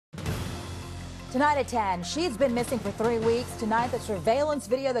Tonight at 10, she's been missing for 3 weeks. Tonight, the surveillance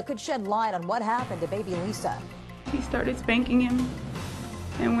video that could shed light on what happened to baby Lisa. He started spanking him,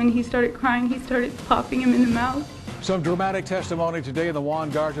 and when he started crying, he started popping him in the mouth. Some dramatic testimony today in the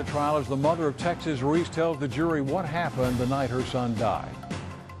Juan Garza trial as the mother of Texas Reese tells the jury what happened the night her son died.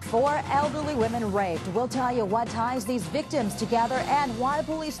 4 elderly women raped. We'll tell you what ties these victims together and why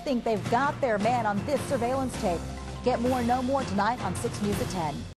police think they've got their man on this surveillance tape. Get more, know more tonight on 6 News at 10.